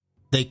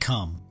They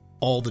come.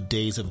 All the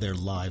days of their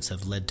lives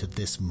have led to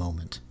this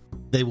moment.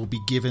 They will be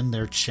given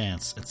their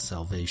chance at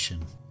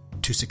salvation,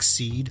 to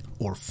succeed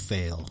or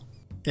fail.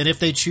 And if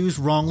they choose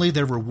wrongly,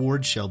 their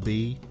reward shall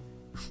be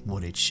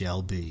what it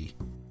shall be.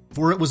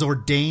 For it was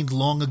ordained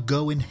long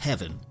ago in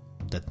heaven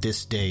that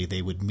this day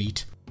they would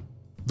meet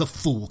the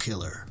Fool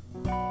Killer.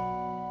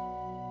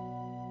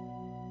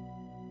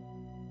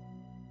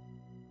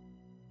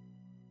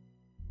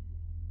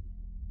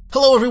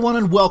 Hello everyone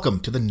and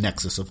welcome to the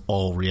Nexus of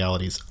All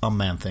Realities, a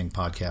Man-Thing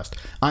podcast.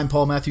 I'm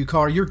Paul Matthew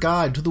Carr, your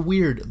guide to the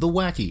weird, the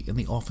wacky, and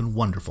the often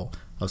wonderful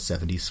of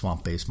 70s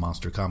swamp-based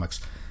monster comics.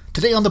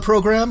 Today on the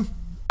program,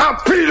 I'm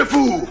Peter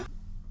Fool!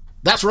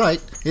 That's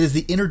right, it is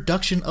the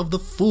introduction of the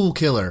Fool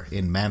Killer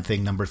in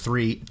Man-Thing number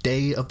 3,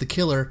 Day of the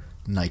Killer,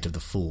 Night of the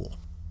Fool.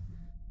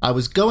 I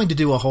was going to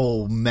do a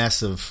whole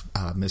mess of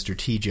Mr.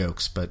 T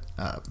jokes, but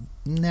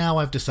now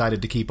I've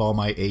decided to keep all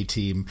my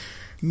A-Team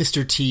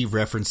Mr. T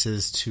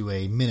references to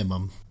a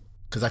minimum,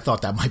 because I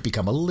thought that might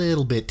become a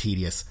little bit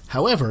tedious.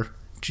 However,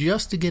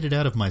 just to get it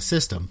out of my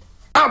system,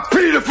 I'm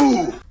Peter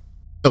Fool!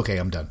 Okay,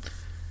 I'm done.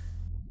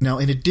 Now,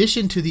 in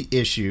addition to the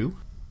issue,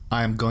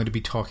 I'm going to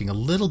be talking a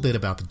little bit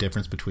about the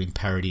difference between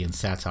parody and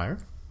satire.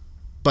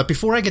 But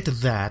before I get to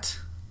that,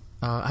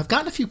 I've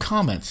gotten a few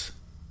comments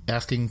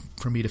asking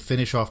for me to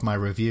finish off my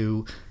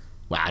review.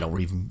 Well, I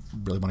don't even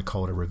really want to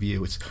call it a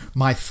review. It's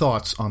my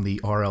thoughts on the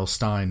R.L.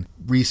 Stine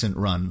recent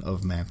run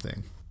of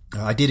Man-Thing.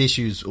 I did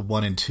issues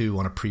 1 and 2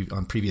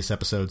 on previous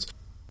episodes,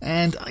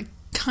 and I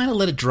kind of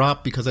let it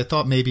drop because I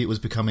thought maybe it was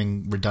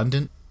becoming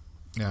redundant.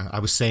 I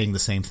was saying the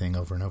same thing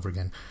over and over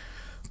again.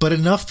 But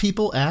enough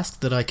people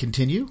asked that I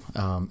continue,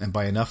 and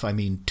by enough I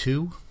mean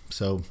 2.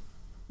 So,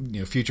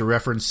 future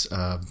reference,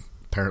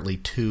 apparently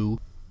 2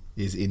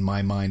 is in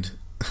my mind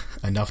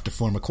enough to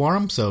form a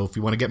quorum, so if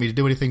you want to get me to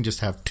do anything,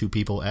 just have 2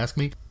 people ask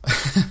me.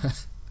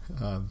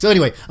 So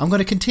anyway, I'm going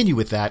to continue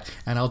with that,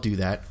 and I'll do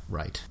that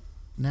right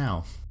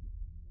now.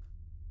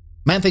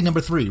 Man-Thing number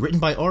 3, written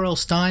by R.L.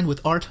 Stine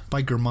with art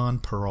by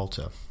Germán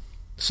Peralta.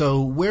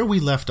 So where we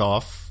left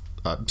off,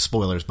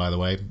 spoilers by the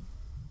way,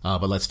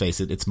 but let's face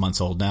it, it's months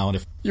old now, and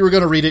if you were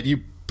going to read it,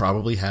 you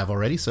probably have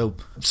already, so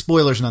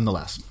spoilers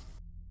nonetheless.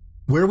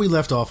 Where we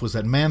left off was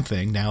that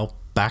Man-Thing, now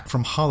back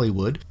from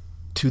Hollywood,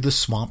 to the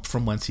swamp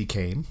from whence he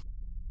came,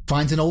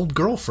 finds an old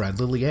girlfriend,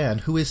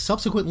 Lilianne, who is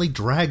subsequently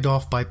dragged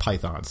off by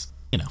pythons.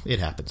 It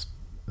happens.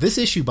 This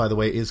issue, by the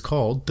way, is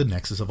called The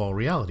Nexus of All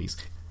Realities.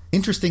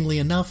 Interestingly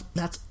enough,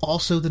 that's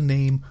also the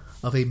name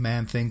of a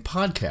Man-Thing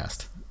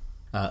podcast.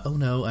 Oh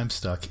no, I'm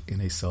stuck in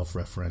a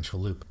self-referential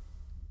loop.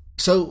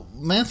 So,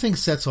 Man-Thing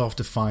sets off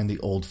to find the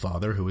Old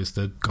Father, who is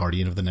the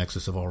guardian of the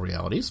Nexus of All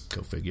Realities,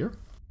 go figure,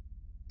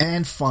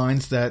 and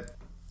finds that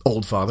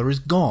Old Father is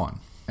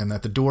gone, and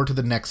that the door to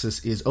the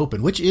Nexus is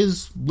open, which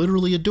is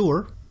literally a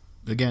door.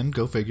 Again,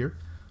 go figure.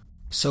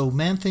 So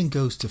Man-Thing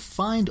goes to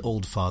find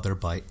Old Father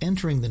by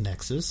entering the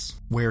Nexus,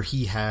 where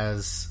he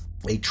has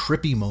a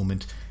trippy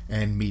moment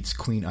and meets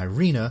Queen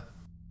Irina,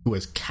 who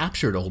has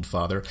captured Old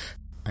Father,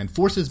 and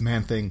forces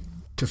Man-Thing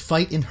to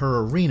fight in her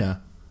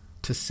arena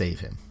to save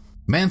him.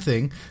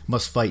 Man-Thing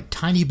must fight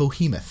Tiny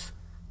Behemoth,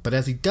 but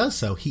as he does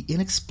so, he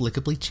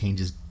inexplicably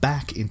changes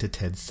back into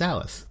Ted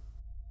Sallis.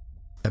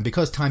 And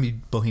because Tiny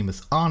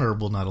Behemoth's honor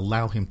will not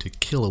allow him to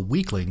kill a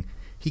weakling,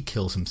 he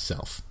kills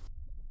himself.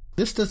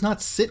 This does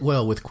not sit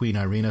well with Queen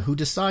Irina, who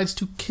decides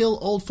to kill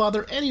Old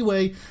Father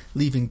anyway,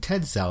 leaving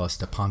Ted Sallis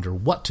to ponder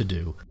what to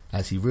do,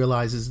 as he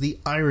realizes the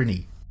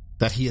irony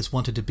that he has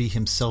wanted to be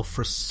himself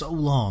for so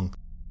long,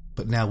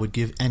 but now would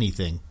give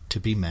anything to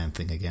be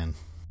Man-Thing again.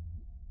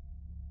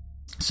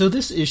 So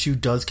this issue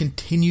does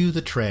continue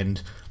the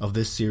trend of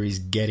this series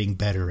getting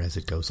better as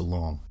it goes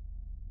along.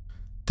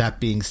 That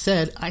being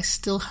said, I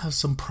still have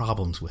some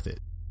problems with it.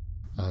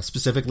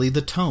 Specifically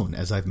the tone,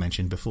 as I've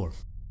mentioned before.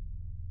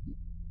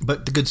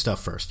 But the good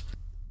stuff first.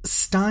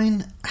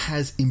 Stine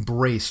has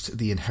embraced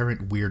the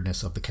inherent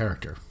weirdness of the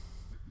character,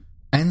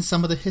 and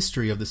some of the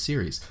history of the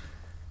series.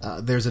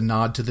 There's a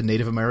nod to the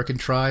Native American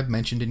tribe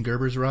mentioned in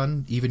Gerber's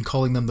run, even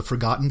calling them the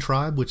Forgotten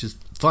Tribe, which is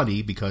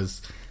funny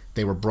because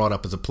they were brought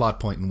up as a plot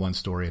point in one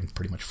story and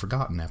pretty much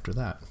forgotten after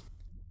that.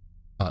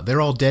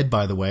 They're all dead,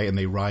 by the way, and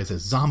they rise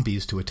as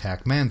zombies to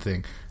attack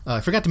Man-Thing.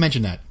 I forgot to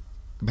mention that.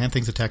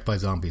 Man-Thing's attacked by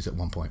zombies at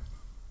one point.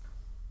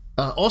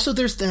 Also,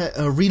 there's the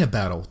arena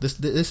battle.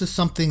 This is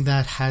something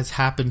that has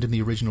happened in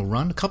the original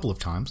run a couple of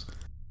times.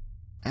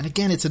 And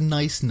again, it's a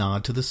nice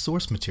nod to the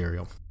source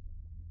material.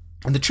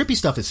 And the trippy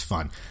stuff is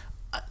fun.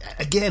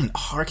 Again,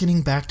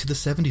 hearkening back to the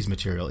 70s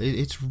material.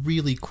 It's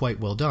really quite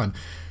well done.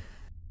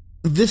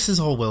 This is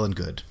all well and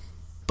good.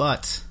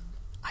 But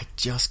I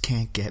just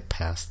can't get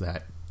past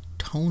that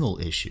tonal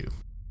issue.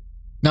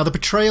 Now, the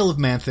portrayal of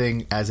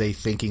Man-Thing as a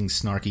thinking,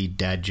 snarky,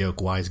 dad joke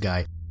wise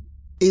guy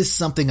is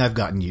something I've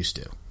gotten used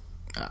to.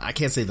 I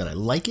can't say that I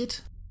like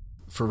it,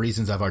 for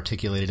reasons I've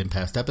articulated in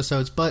past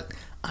episodes, but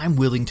I'm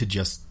willing to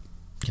just,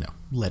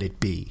 let it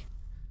be.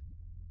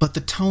 But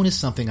the tone is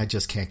something I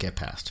just can't get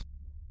past.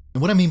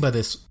 And what I mean by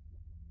this,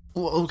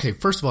 well, okay,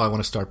 first of all, I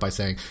want to start by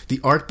saying the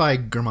art by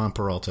Germán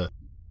Peralta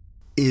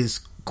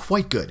is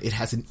quite good. It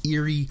has an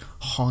eerie,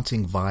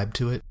 haunting vibe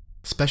to it,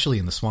 especially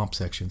in the swamp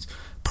sections.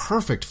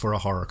 Perfect for a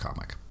horror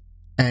comic.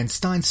 And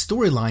Stein's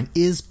storyline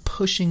is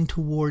pushing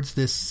towards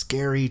this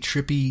scary,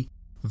 trippy,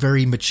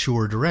 very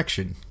mature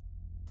direction.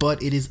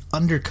 But it is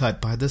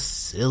undercut by the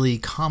silly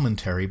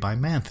commentary by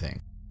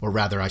Man-Thing. Or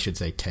rather, I should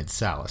say Ted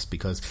Sallis,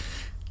 because,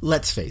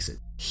 let's face it,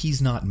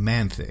 he's not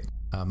Man-Thing.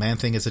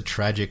 Man-Thing is a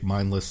tragic,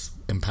 mindless,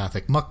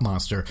 empathic muck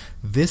monster.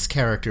 This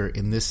character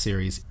in this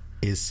series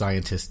is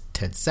scientist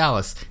Ted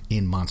Sallis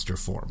in monster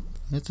form.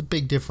 It's a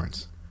big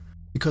difference.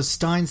 Because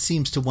Stein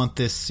seems to want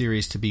this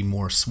series to be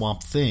more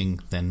Swamp Thing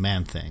than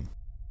Man-Thing.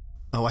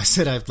 Oh, I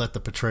said I've let the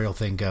portrayal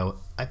thing go.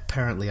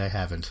 Apparently I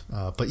haven't.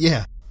 But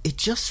yeah, it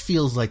just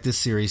feels like this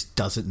series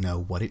doesn't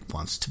know what it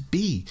wants to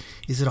be.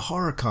 Is it a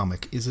horror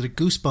comic? Is it a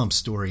Goosebumps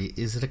story?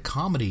 Is it a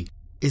comedy?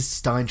 Is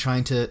Stein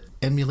trying to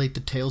emulate the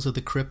Tales of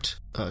the Crypt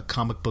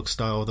comic book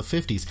style of the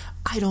 50s?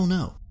 I don't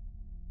know.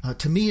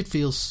 To me, it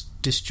feels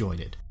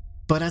disjointed.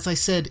 But as I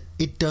said,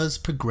 it does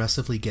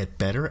progressively get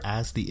better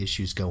as the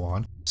issues go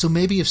on. So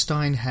maybe if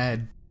Stein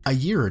had a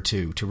year or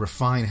two to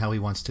refine how he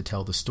wants to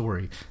tell the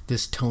story,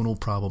 this tonal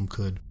problem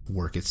could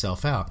work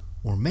itself out.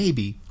 Or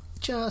maybe,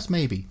 just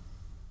maybe,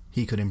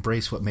 he could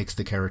embrace what makes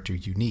the character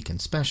unique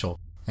and special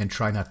and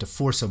try not to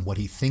force him what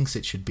he thinks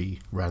it should be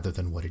rather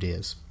than what it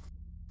is.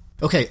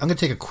 Okay, I'm going to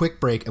take a quick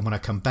break, and when I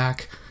come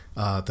back,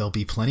 there'll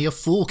be plenty of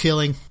fool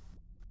killing.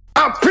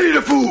 I'm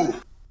Peter Fool!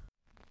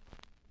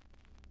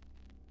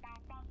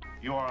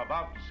 You are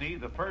about to see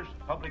the first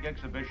public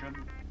exhibition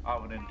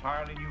of an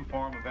entirely new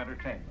form of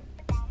entertainment.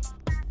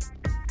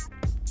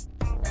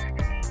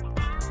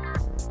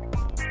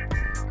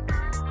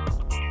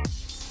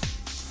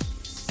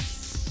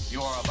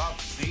 You are about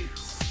to see.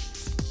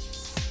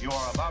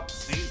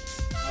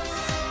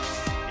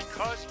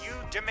 Because you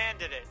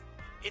demanded it.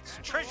 It's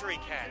Treasury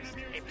Cast,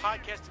 a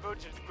podcast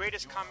devoted to the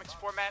greatest comics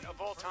format of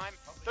all time,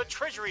 the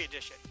Treasury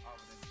Edition.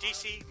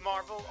 DC,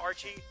 Marvel,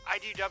 Archie,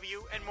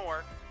 IDW, and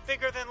more,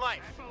 bigger than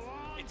life.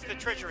 It's the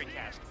Treasury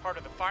Cast, part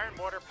of the Fire and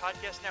Water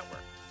Podcast Network.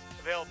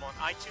 Available on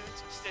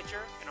iTunes, Stitcher,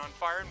 and on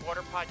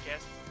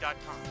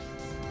fireandwaterpodcast.com.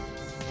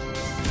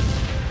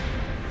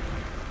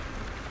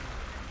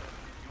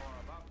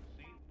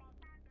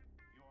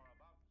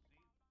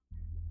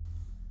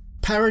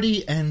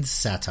 Parody and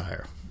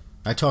satire.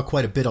 I talk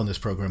quite a bit on this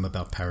program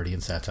about parody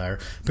and satire,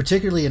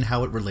 particularly in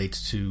how it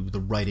relates to the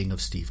writing of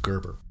Steve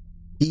Gerber.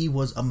 He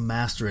was a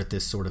master at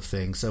this sort of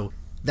thing, so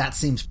that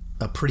seems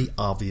a pretty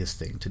obvious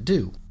thing to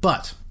do.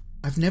 But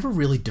I've never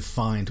really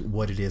defined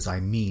what it is I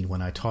mean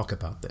when I talk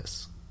about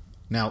this.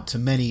 Now, to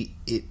many,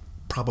 it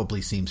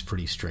probably seems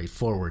pretty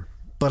straightforward,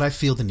 but I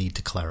feel the need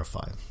to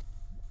clarify.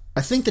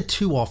 I think that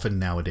too often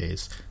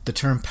nowadays, the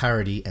term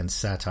parody and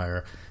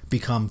satire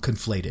become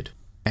conflated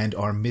and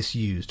are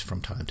misused from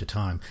time to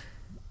time,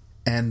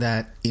 and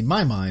that, in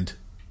my mind,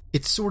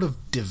 it sort of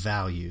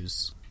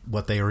devalues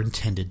what they are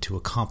intended to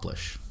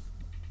accomplish.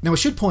 Now, I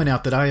should point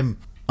out that I'm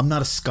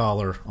not a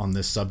scholar on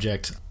this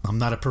subject. I'm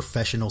not a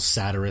professional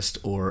satirist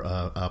or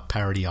a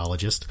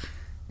parodiologist,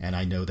 and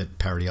I know that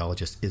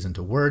parodiologist isn't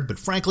a word, but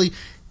frankly,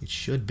 it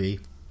should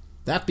be.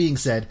 That being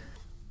said,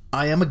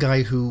 I am a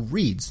guy who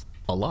reads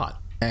a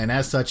lot, and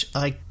as such,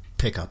 I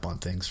pick up on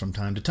things from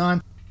time to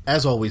time.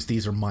 As always,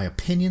 these are my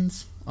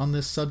opinions on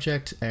this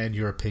subject, and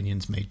your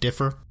opinions may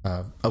differ.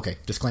 Okay,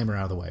 disclaimer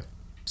out of the way.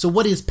 So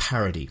what is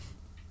parody?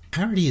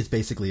 Parody is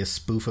basically a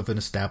spoof of an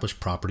established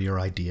property or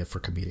idea for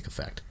comedic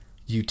effect.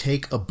 You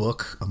take a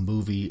book, a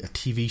movie, a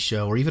TV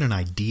show, or even an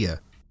idea,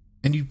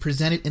 and you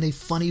present it in a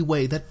funny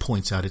way that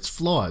points out its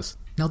flaws.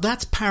 Now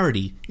that's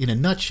parody in a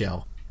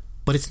nutshell,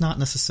 but it's not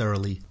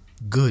necessarily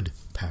good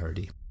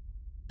parody.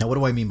 Now what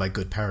do I mean by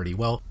good parody?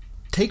 Well,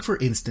 take for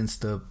instance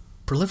the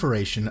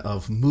proliferation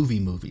of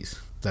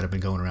movies that have been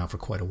going around for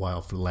quite a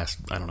while, for the last,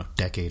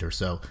 decade or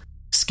so.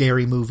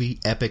 Scary movie,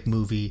 epic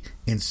movie,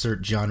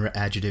 insert genre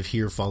adjective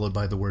here followed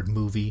by the word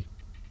movie.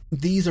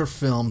 These are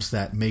films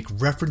that make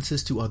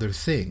references to other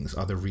things,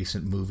 other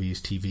recent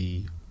movies,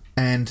 TV,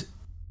 and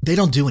they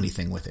don't do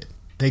anything with it.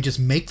 They just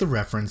make the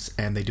reference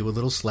and they do a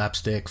little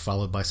slapstick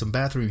followed by some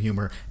bathroom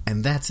humor,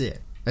 and that's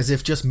it. As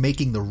if just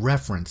making the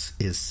reference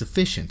is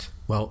sufficient.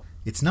 Well,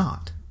 it's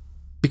not.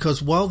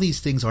 Because while these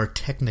things are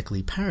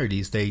technically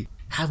parodies, they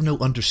have no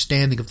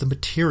understanding of the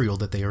material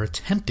that they are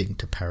attempting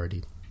to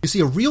parody. You see,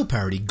 a real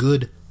parody,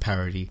 good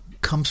parody,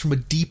 comes from a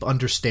deep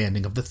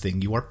understanding of the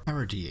thing you are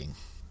parodying.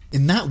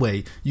 In that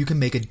way, you can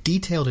make a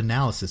detailed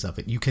analysis of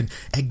it. You can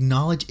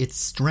acknowledge its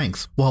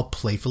strengths while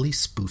playfully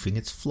spoofing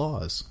its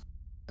flaws.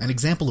 An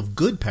example of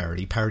good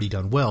parody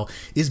done well,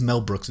 is Mel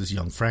Brooks'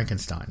 Young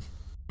Frankenstein.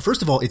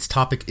 First of all, its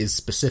topic is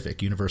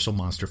specific, Universal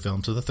monster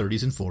films of the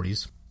 30s and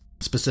 40s,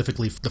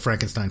 specifically the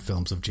Frankenstein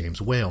films of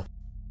James Whale.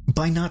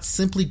 By not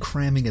simply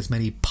cramming as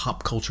many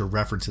pop culture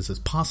references as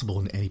possible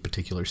in any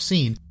particular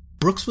scene,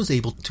 Brooks was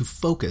able to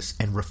focus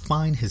and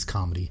refine his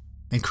comedy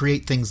and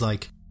create things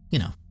like,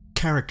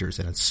 characters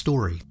and a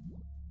story.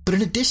 But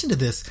in addition to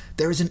this,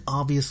 there is an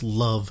obvious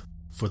love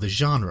for the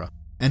genre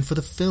and for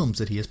the films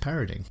that he is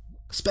parodying.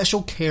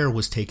 Special care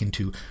was taken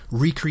to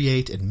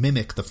recreate and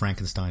mimic the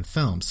Frankenstein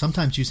film,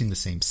 sometimes using the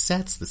same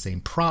sets, the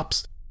same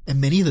props, and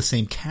many of the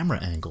same camera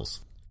angles.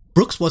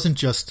 Brooks wasn't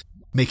just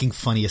making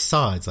funny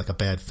asides like a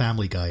bad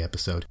Family Guy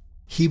episode.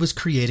 He was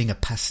creating a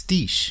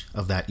pastiche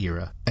of that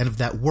era and of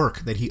that work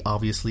that he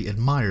obviously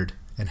admired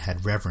and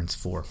had reverence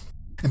for.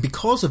 And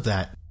because of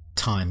that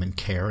time and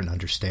care and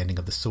understanding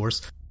of the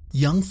source,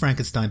 Young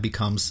Frankenstein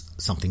becomes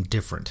something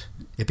different.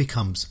 It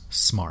becomes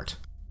smart.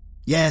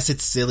 Yes,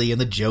 it's silly and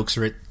the jokes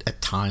are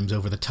at times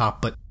over the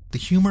top, but the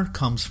humor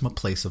comes from a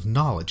place of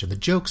knowledge, and the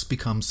jokes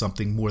become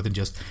something more than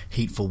just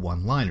hateful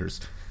one-liners.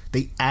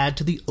 They add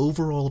to the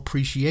overall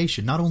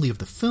appreciation not only of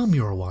the film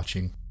you are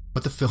watching,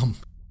 but the film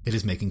it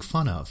is making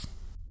fun of.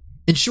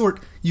 In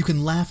short, you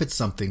can laugh at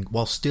something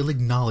while still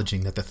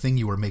acknowledging that the thing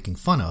you are making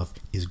fun of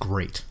is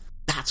great.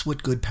 That's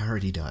what good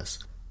parody does.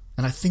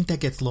 And I think that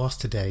gets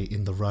lost today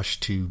in the rush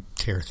to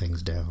tear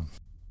things down.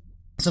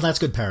 So that's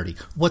good parody.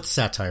 What's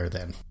satire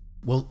then?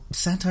 Well,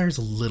 satire is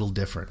a little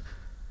different.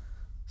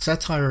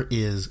 Satire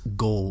is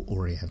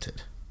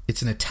goal-oriented.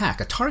 It's an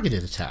attack, a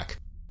targeted attack,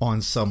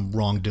 on some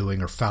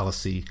wrongdoing or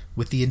fallacy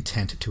with the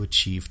intent to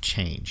achieve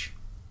change.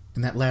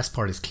 And that last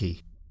part is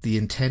key. The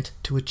intent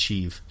to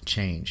achieve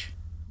change.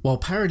 While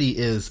parody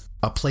is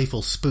a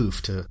playful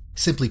spoof to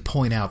simply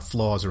point out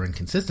flaws or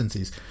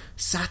inconsistencies,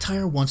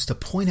 satire wants to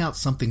point out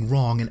something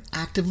wrong and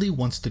actively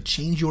wants to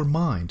change your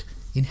mind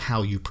in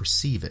how you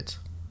perceive it.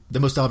 The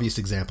most obvious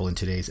example in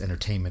today's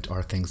entertainment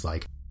are things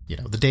like,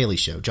 The Daily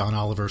Show, John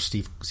Oliver,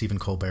 Stephen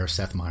Colbert,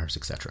 Seth Meyers,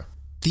 etc.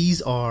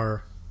 These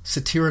are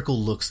satirical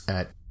looks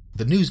at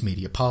the news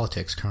media,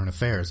 politics, current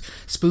affairs,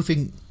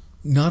 spoofing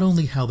not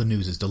only how the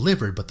news is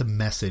delivered, but the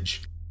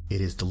message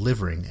it is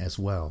delivering as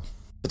well.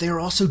 But they are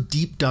also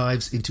deep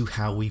dives into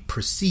how we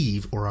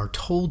perceive or are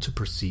told to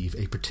perceive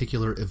a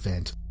particular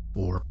event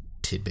or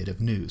tidbit of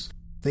news.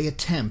 They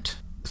attempt,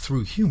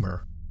 through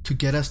humor, to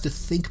get us to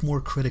think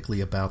more critically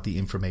about the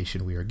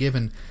information we are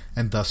given,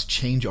 and thus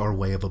change our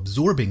way of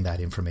absorbing that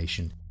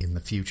information in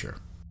the future.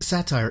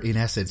 Satire, in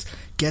essence,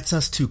 gets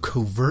us to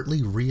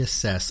covertly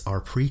reassess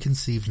our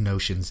preconceived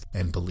notions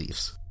and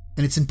beliefs.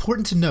 And it's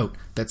important to note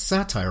that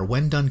satire,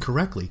 when done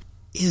correctly,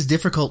 is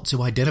difficult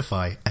to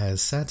identify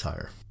as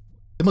satire.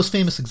 The most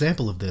famous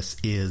example of this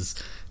is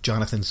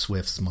Jonathan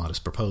Swift's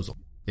Modest Proposal.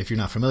 If you're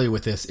not familiar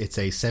with this, it's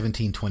a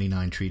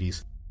 1729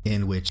 treatise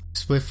in which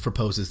Swift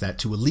proposes that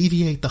to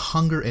alleviate the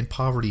hunger and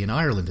poverty in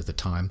Ireland at the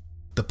time,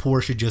 the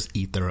poor should just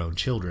eat their own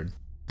children.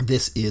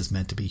 This is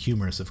meant to be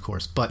humorous, of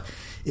course, but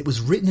it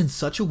was written in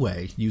such a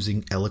way,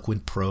 using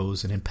eloquent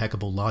prose and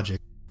impeccable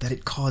logic, that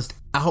it caused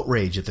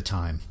outrage at the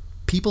time.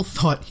 People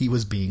thought he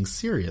was being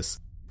serious,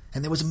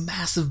 and there was a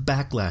massive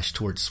backlash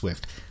towards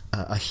Swift,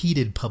 a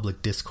heated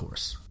public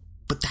discourse.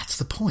 But that's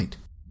the point.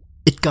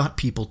 It got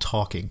people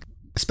talking,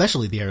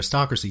 especially the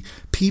aristocracy.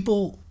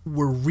 People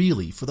were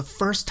really, for the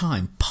first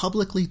time,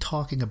 publicly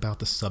talking about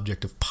the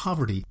subject of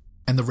poverty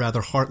and the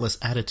rather heartless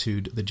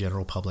attitude the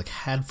general public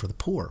had for the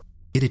poor.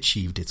 It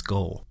achieved its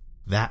goal.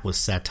 That was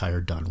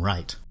satire done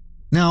right.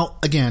 Now,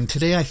 again,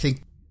 today I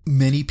think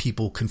many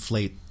people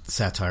conflate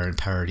satire and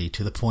parody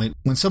to the point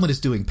when someone is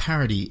doing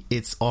parody,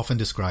 it's often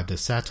described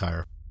as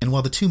satire. And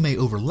while the two may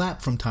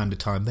overlap from time to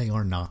time, they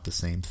are not the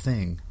same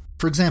thing.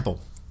 For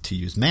example, to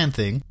use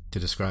Man-Thing to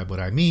describe what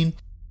I mean,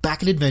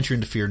 back in Adventure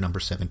into Fear number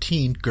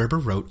 17, Gerber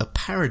wrote a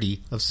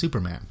parody of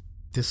Superman.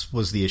 This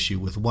was the issue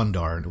with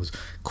Wundar, and it was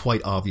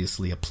quite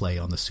obviously a play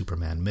on the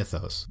Superman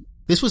mythos.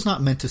 This was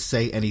not meant to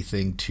say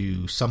anything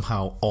to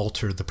somehow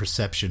alter the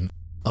perception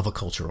of a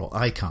cultural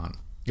icon.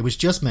 It was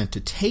just meant to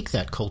take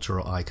that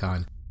cultural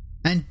icon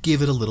and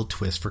give it a little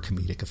twist for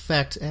comedic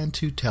effect and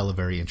to tell a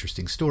very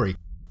interesting story.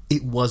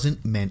 It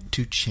wasn't meant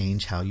to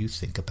change how you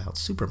think about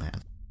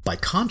Superman. By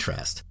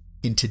contrast,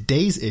 in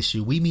today's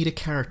issue, we meet a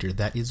character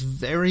that is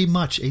very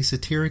much a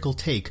satirical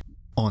take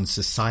on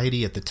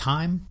society at the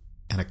time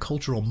and a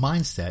cultural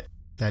mindset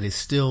that is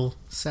still,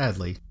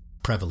 sadly,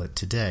 prevalent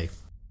today.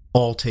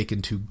 All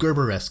taken to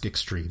Gerber-esque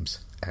extremes,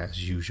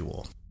 as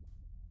usual.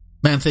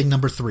 Man-Thing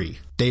number 3,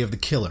 Day of the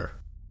Killer,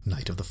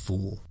 Night of the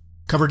Fool.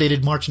 Cover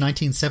dated March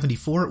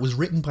 1974, it was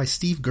written by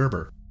Steve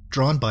Gerber,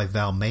 drawn by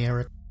Val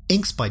Mayerick,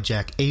 inks by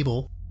Jack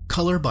Abel,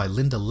 color by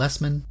Linda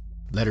Lessman,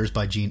 letters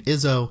by Gene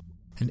Izzo,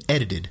 and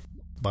edited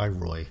by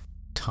Roy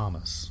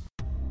Thomas.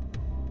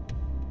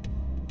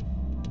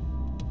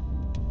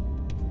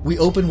 We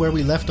open where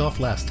we left off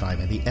last time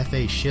in the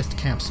F.A. Schist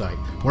campsite,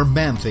 where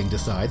Man-Thing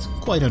decides,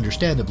 quite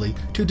understandably,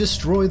 to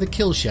destroy the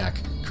kill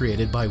shack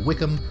created by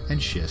Wickham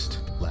and Schist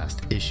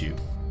last issue.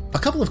 A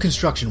couple of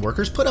construction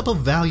workers put up a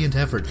valiant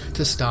effort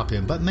to stop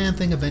him, but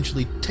Man-Thing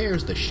eventually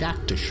tears the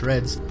shack to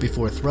shreds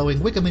before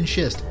throwing Wickham and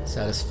Schist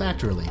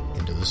satisfactorily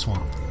into the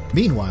swamp.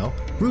 Meanwhile,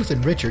 Ruth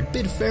and Richard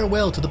bid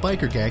farewell to the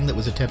biker gang that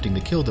was attempting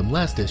to kill them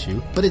last issue,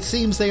 but it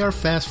seems they are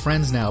fast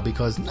friends now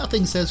because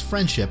nothing says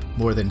friendship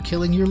more than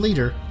killing your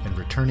leader and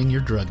returning your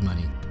drug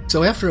money.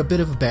 So after a bit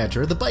of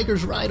banter, the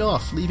bikers ride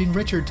off, leaving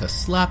Richard to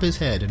slap his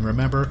head and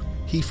remember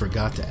he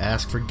forgot to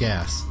ask for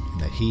gas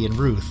and that he and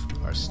Ruth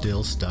are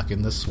still stuck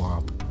in the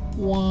swamp.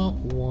 Wah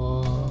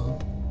wah.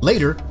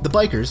 Later, the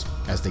bikers,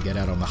 as they get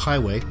out on the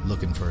highway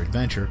looking for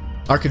adventure,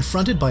 are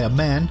confronted by a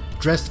man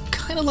dressed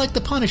kind of like the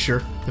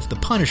Punisher if the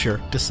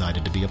Punisher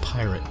decided to be a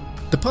pirate.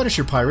 The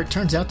Punisher pirate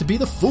turns out to be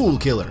the Fool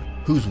Killer,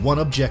 whose one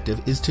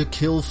objective is to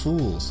kill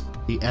fools.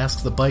 He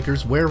asks the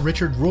bikers where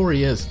Richard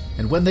Rory is,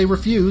 and when they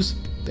refuse,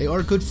 they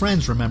are good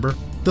friends, remember,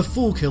 the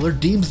Fool Killer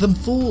deems them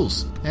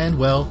fools, and,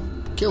 well,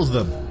 kills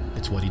them.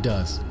 It's what he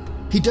does.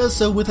 He does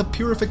so with a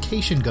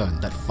purification gun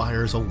that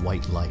fires a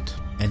white light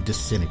and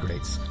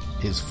disintegrates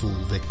his fool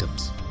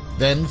victims.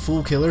 Then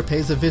Fool Killer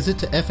pays a visit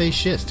to F.A.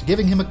 Schist,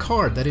 giving him a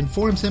card that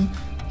informs him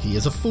he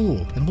is a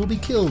fool and will be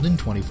killed in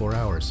 24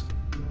 hours.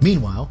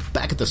 Meanwhile,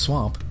 back at the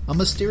swamp, a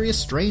mysterious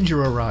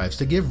stranger arrives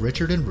to give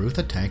Richard and Ruth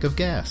a tank of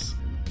gas.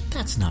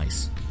 That's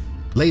nice.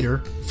 Later,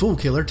 Fool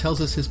Killer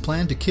tells us his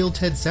plan to kill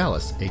Ted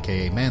Salas,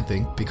 aka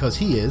Man-Thing, because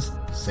he is,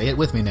 say it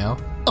with me now,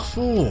 a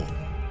fool.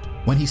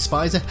 When he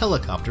spies a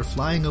helicopter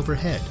flying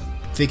overhead,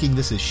 thinking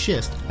this is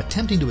Schist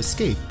attempting to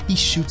escape, he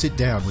shoots it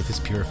down with his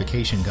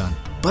purification gun.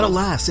 But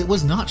alas, it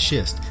was not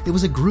Schist. It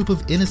was a group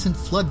of innocent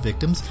flood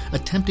victims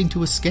attempting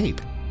to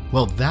escape.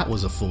 Well, that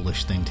was a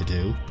foolish thing to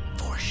do.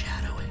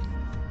 Foreshadowing.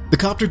 The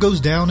copter goes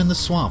down in the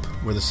swamp,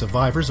 where the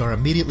survivors are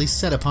immediately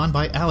set upon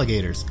by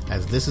alligators,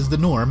 as this is the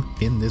norm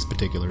in this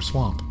particular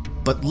swamp.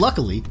 But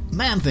luckily,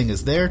 Man-Thing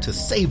is there to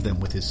save them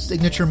with his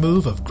signature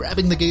move of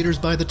grabbing the gators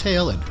by the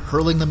tail and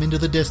hurling them into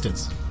the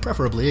distance,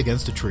 preferably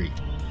against a tree.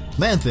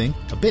 Man-Thing,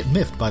 a bit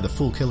miffed by the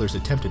Fool Killer's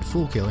attempted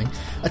fool killing,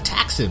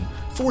 attacks him,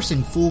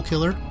 forcing Fool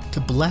Killer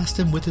to blast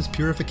him with his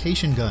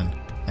purification gun.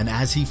 And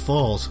as he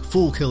falls,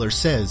 Fool Killer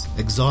says,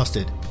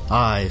 exhausted,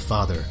 "Aye,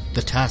 Father,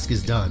 the task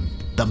is done.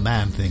 The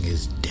Man-Thing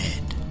is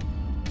dead."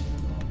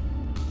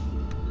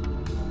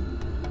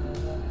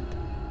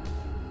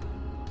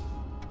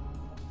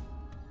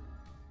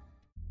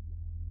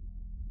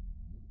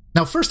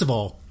 Now, first of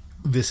all,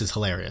 this is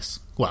hilarious.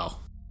 Well,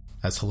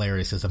 as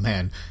hilarious as a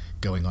man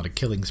going on a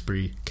killing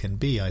spree can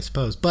be, I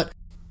suppose. But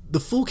the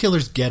Fool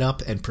Killer's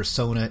getup and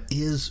persona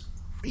is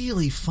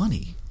really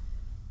funny.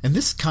 And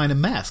this kind of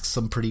masks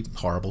some pretty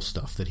horrible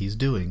stuff that he's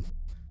doing.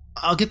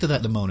 I'll get to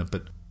that in a moment,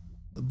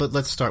 but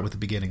let's start with the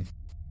beginning.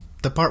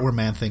 The part where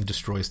Man-Thing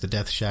destroys the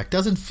Death Shack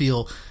doesn't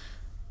feel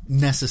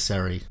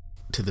necessary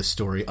to the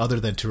story other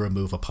than to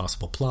remove a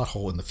possible plot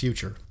hole in the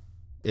future.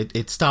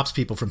 It stops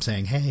people from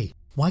saying, hey,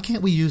 why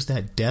can't we use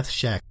that Death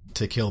Shack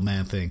to kill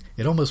Man-Thing?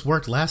 It almost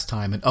worked last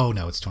time, and oh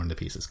no, it's torn to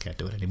pieces, can't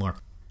do it anymore.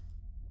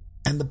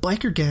 And the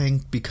biker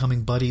gang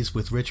becoming buddies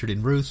with Richard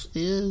and Ruth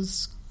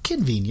is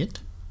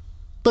convenient,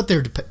 but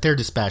they're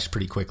dispatched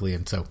pretty quickly,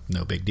 and so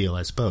no big deal,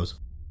 I suppose.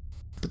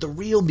 But the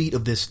real meat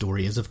of this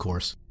story is, of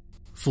course,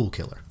 Fool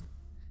Killer.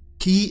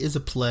 He is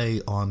a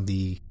play on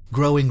the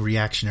growing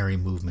reactionary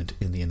movement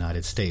in the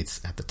United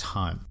States at the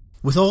time.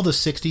 With all the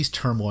 60s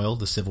turmoil,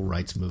 the civil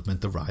rights movement,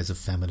 the rise of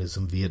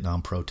feminism,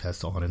 Vietnam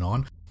protests,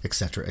 on,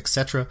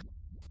 etc.,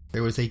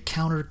 there was a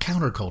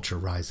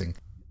counterculture rising,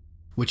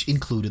 which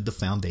included the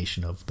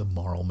foundation of the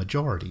moral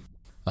majority,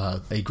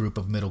 a group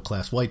of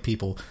middle-class white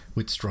people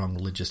with strong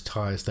religious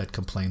ties that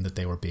complained that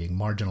they were being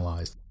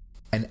marginalized,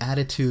 an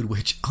attitude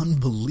which,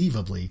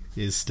 unbelievably,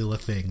 is still a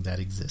thing that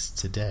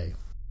exists today.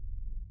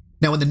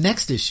 Now, in the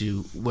next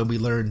issue, when we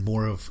learn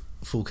more of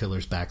Fool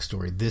Killer's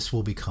backstory, this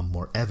will become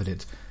more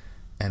evident,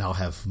 and I'll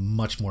have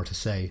much more to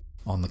say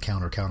on the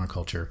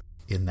counterculture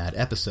in that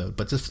episode.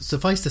 But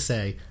suffice to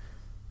say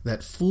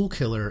that Fool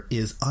Killer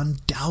is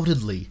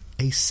undoubtedly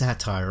a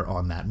satire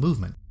on that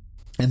movement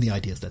and the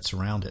ideas that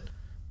surround it.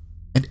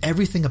 And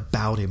everything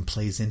about him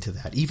plays into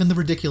that, even the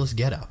ridiculous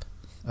getup.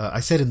 I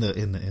said in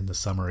the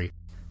summary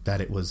that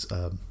it was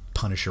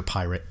Punisher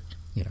pirate,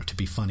 to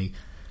be funny.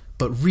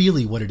 But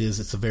really what it is,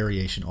 it's a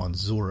variation on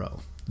Zorro.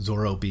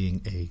 Zorro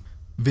being a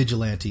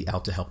vigilante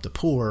out to help the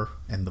poor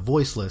and the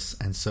voiceless,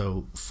 and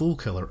so Fool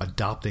Killer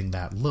adopting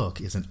that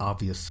look is an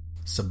obvious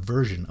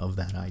subversion of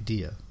that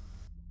idea.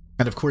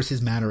 And of course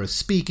his manner of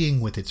speaking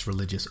with its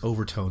religious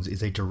overtones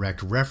is a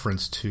direct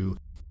reference to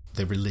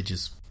the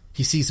religious.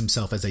 He sees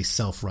himself as a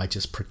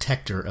self-righteous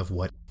protector of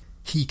what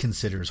he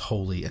considers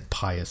holy and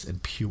pious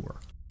and pure.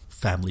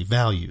 Family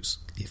values,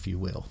 if you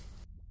will.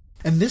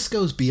 And this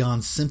goes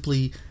beyond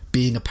simply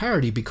being a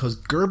parody, because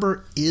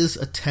Gerber is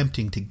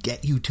attempting to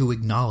get you to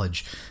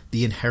acknowledge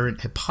the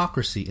inherent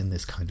hypocrisy in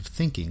this kind of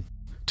thinking,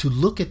 to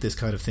look at this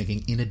kind of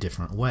thinking in a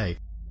different way.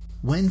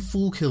 When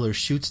Fool Killer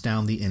shoots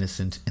down the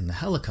innocent in the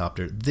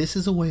helicopter, this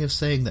is a way of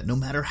saying that no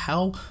matter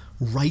how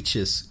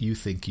righteous you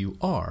think you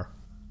are,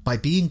 by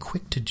being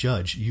quick to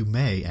judge, you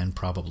may, and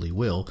probably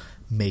will,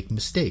 make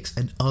mistakes,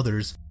 and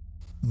others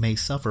may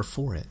suffer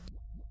for it.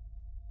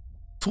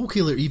 Fool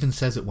Killer even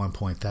says at one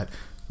point that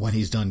when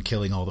he's done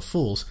killing all the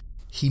fools,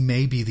 he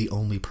may be the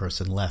only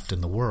person left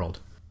in the world.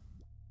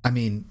 I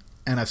mean,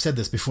 and I've said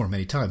this before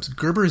many times,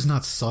 Gerber is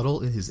not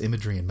subtle in his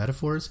imagery and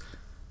metaphors,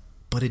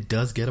 but it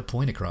does get a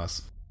point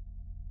across.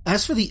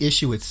 As for the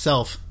issue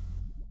itself,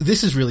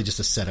 this is really just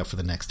a setup for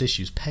the next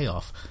issue's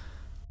payoff.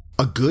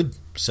 A good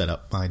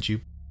setup, mind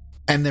you.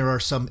 And there are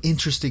some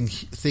interesting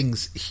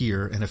things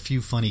here and a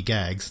few funny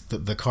gags.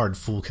 The card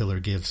Fool Killer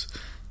gives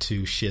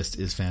to Schist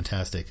is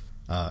fantastic.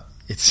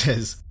 It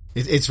says,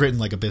 it's written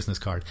like a business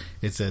card.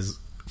 It says,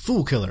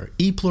 Fool Killer,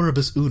 e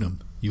pluribus unum.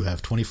 You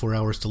have 24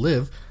 hours to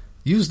live.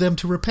 Use them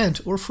to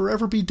repent or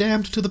forever be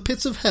damned to the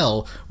pits of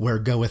hell where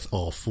goeth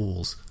all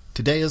fools.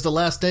 Today is the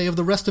last day of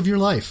the rest of your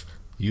life.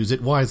 Use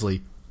it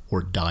wisely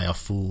or die a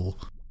fool.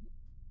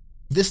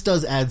 This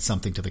does add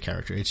something to the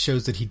character. It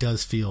shows that he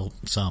does feel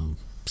some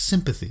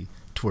sympathy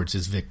towards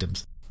his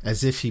victims,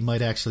 as if he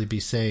might actually be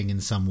saying in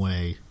some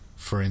way,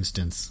 for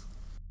instance,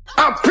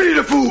 I pity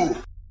the fool!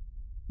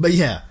 But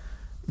yeah,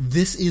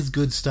 this is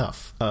good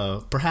stuff.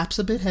 Perhaps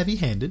a bit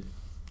heavy-handed,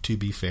 to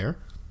be fair.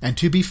 And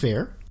to be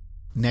fair,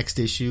 next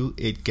issue,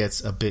 it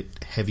gets a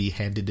bit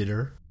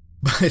heavy-handed-er.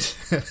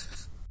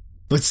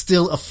 But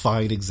still a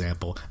fine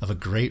example of a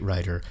great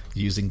writer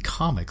using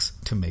comics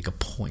to make a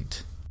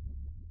point.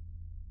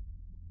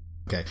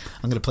 Okay,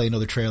 I'm going to play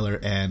another trailer,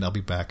 and I'll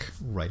be back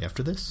right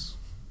after this.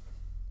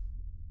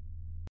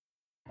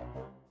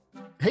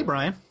 Hey,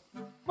 Brian.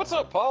 What's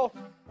up, Paul?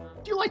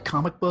 Do you like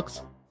comic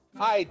books?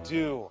 I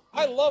do.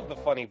 I love the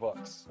funny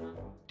books.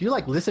 Do you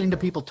like listening to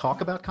people talk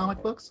about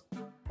comic books?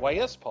 Why,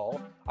 yes, Paul.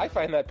 I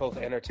find that both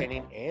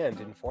entertaining and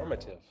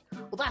informative.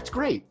 Well, that's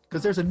great,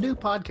 because there's a new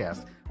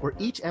podcast where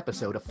each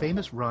episode a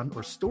famous run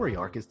or story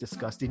arc is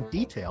discussed in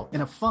detail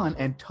in a fun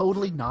and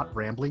totally not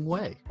rambling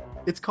way.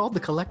 It's called The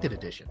Collected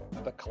Edition.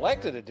 The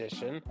Collected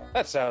Edition?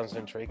 That sounds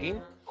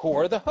intriguing. Who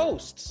are the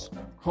hosts?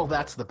 Well,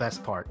 that's the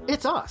best part.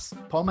 It's us,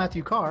 Paul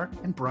Matthew Carr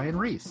and Brian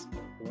Reese.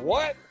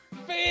 What?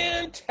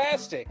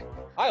 Fantastic!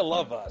 I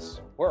love us.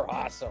 We're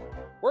awesome.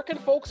 Where can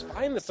folks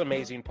find this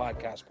amazing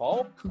podcast,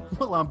 Paul?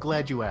 Well, I'm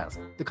glad you asked.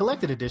 The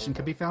Collected Edition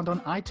can be found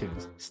on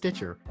iTunes,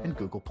 Stitcher, and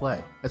Google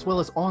Play, as well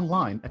as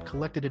online at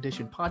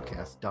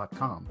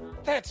collectededitionpodcast.com.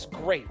 That's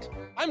great.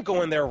 I'm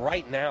going there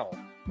right now.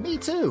 Me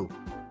too.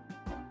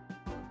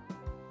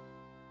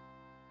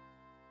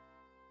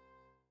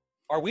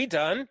 Are we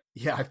done?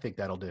 Yeah, I think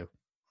that'll do.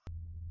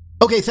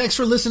 Okay, thanks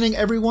for listening,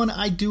 everyone.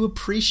 I do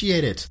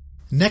appreciate it.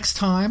 Next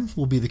time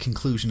will be the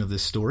conclusion of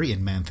this story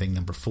in Man-Thing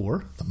number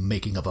 4, The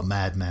Making of a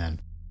Madman.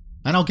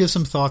 And I'll give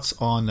some thoughts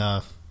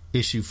on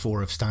issue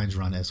 4 of Stein's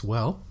run as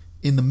well.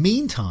 In the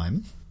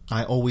meantime,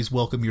 I always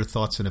welcome your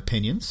thoughts and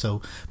opinions,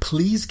 so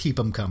please keep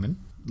them coming.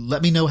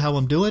 Let me know how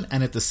I'm doing,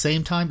 and at the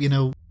same time,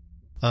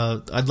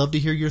 I'd love to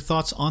hear your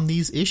thoughts on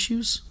these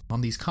issues,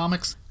 on these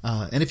comics.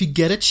 And if you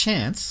get a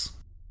chance,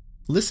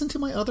 listen to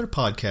my other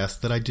podcast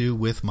that I do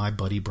with my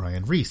buddy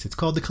Brian Reese. It's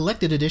called The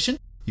Collected Edition.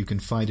 You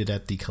can find it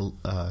at the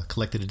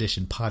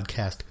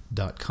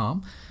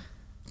collectededitionpodcast.com,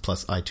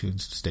 plus iTunes,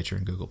 Stitcher,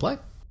 and Google Play.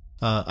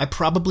 I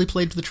probably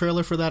played the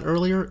trailer for that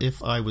earlier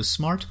if I was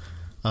smart,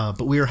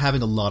 but we are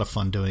having a lot of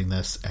fun doing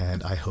this,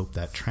 and I hope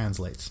that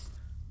translates.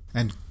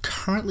 And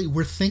currently,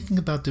 we're thinking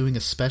about doing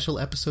a special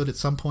episode at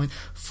some point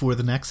for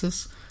the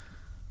Nexus.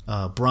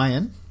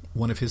 Brian,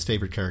 one of his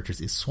favorite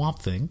characters is Swamp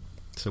Thing,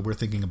 so we're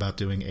thinking about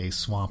doing a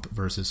swamp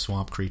versus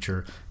swamp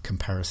creature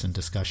comparison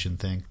discussion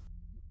thing.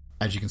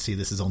 As you can see,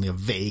 this is only a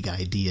vague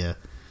idea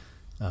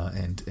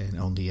and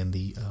only in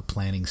the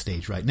planning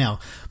stage right now.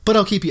 But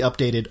I'll keep you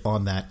updated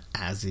on that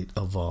as it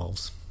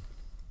evolves.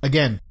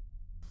 Again,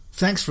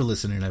 thanks for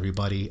listening,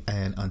 everybody.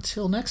 And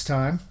until next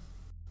time,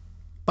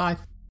 bye.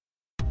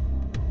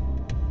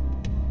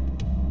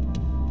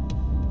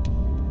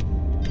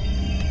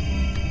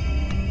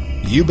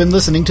 You've been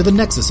listening to the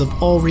Nexus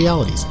of All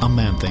Realities, a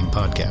Man-Thing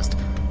podcast.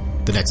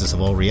 The Nexus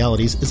of All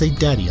Realities is a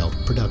Daddy Elk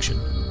production.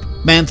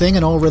 Man-Thing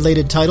and all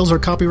related titles are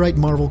copyright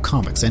Marvel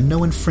Comics, and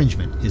no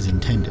infringement is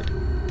intended.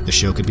 The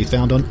show can be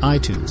found on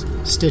iTunes,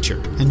 Stitcher,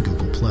 and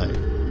Google Play.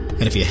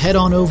 And if you head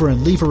on over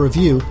and leave a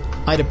review,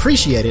 I'd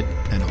appreciate it,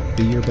 and I'll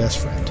be your best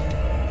friend.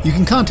 You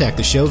can contact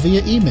the show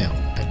via email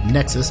at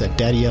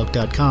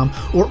nexus@daddyelk.com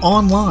or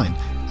online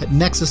at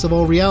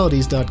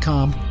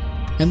nexusofallrealities.com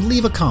and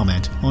leave a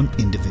comment on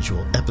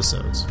individual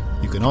episodes.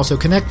 You can also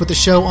connect with the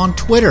show on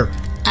Twitter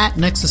at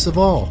Nexus of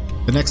All.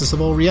 The Nexus of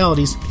All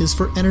Realities is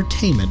for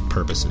entertainment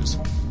purposes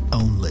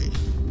only.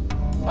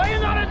 Are you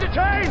not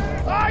entertained?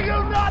 Are you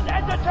not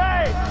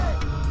entertained?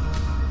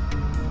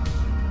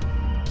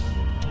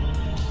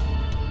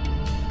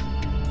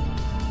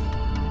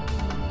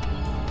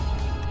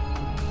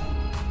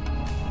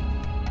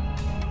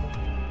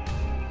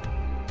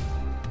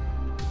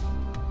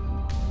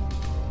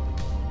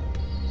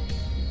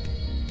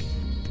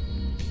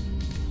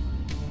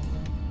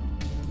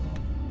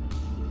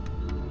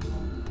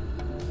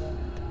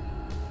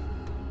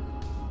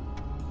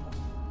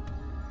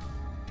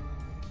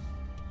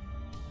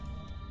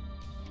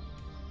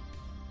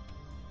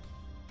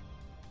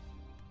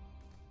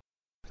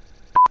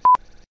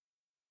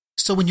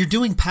 So when you're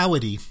doing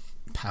Powody?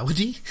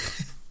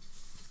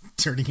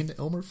 Turning into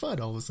Elmer Fudd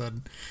all of a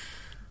sudden.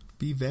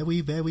 Be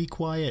very, very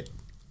quiet.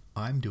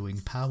 I'm doing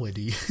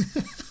Powody.